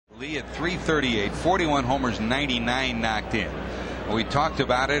Lee at 338, 41 homers, 99 knocked in. We talked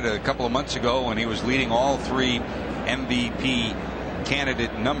about it a couple of months ago when he was leading all three MVP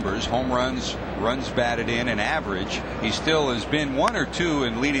candidate numbers: home runs, runs batted in, and average. He still has been one or two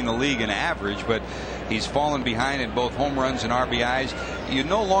in leading the league in average, but he's fallen behind in both home runs and RBIs. You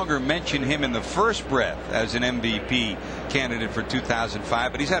no longer mention him in the first breath as an MVP candidate for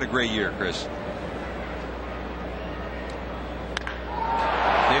 2005, but he's had a great year, Chris.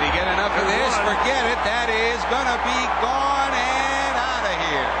 Did he get enough of this? Forget it. That is going to be gone and out of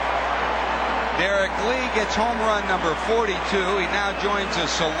here. Derrek Lee gets home run number 42. He now joins a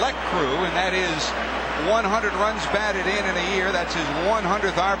select crew, and that is 100 runs batted in a year. That's his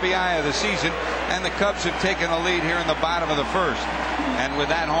 100th RBI of the season, and the Cubs have taken the lead here in the bottom of the first. And with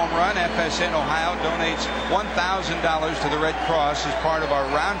that home run, FSN Ohio donates $1,000 to the Red Cross as part of our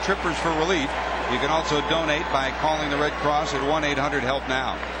Round Trippers for Relief. You can also donate by calling the Red Cross at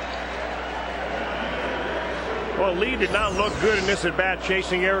 1-800-HELP-NOW. Well, Lee did not look good in this at bat,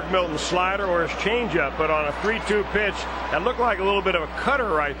 chasing Eric Milton's slider or his changeup, but on a 3-2 pitch, that looked like a little bit of a cutter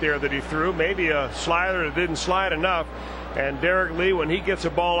right there that he threw, maybe a slider that didn't slide enough. And Derrek Lee, when he gets a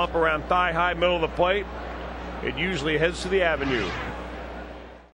ball up around thigh high, middle of the plate, it usually heads to the avenue.